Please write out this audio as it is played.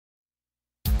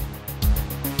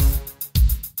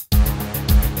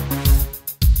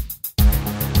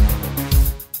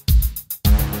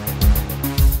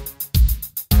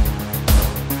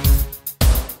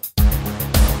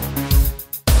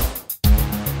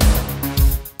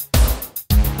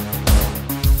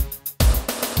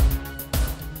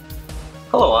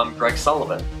Hello, I'm Greg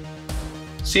Sullivan,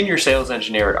 Senior Sales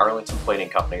Engineer at Arlington Plating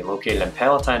Company located in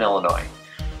Palatine, Illinois.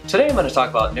 Today I'm going to talk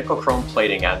about nickel chrome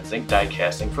plating on zinc die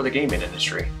casting for the gaming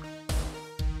industry.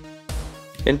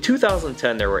 In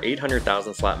 2010 there were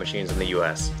 800,000 slot machines in the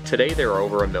US. Today there are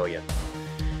over 1 million.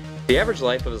 The average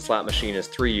life of a slot machine is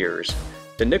 3 years.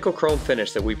 The nickel chrome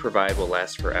finish that we provide will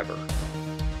last forever.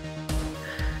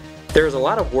 There is a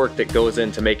lot of work that goes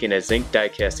into making a zinc die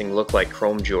casting look like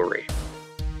chrome jewelry.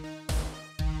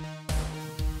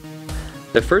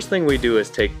 The first thing we do is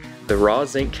take the raw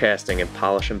zinc casting and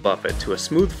polish and buff it to a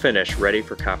smooth finish ready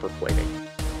for copper plating.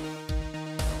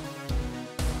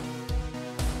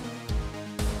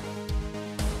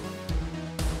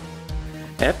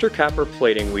 After copper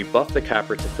plating, we buff the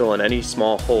copper to fill in any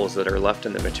small holes that are left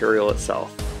in the material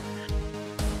itself.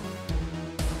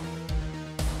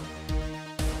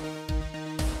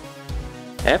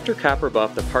 After copper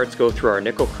buff, the parts go through our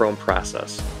nickel chrome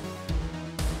process.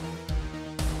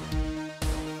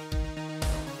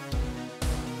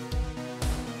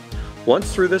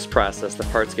 Once through this process, the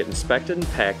parts get inspected and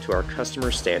packed to our customer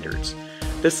standards.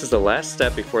 This is the last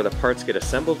step before the parts get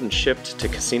assembled and shipped to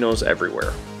casinos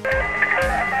everywhere.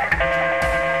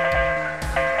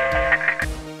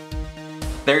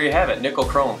 There you have it, nickel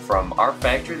chrome from our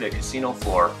factory to the casino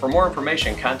floor. For more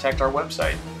information, contact our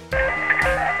website.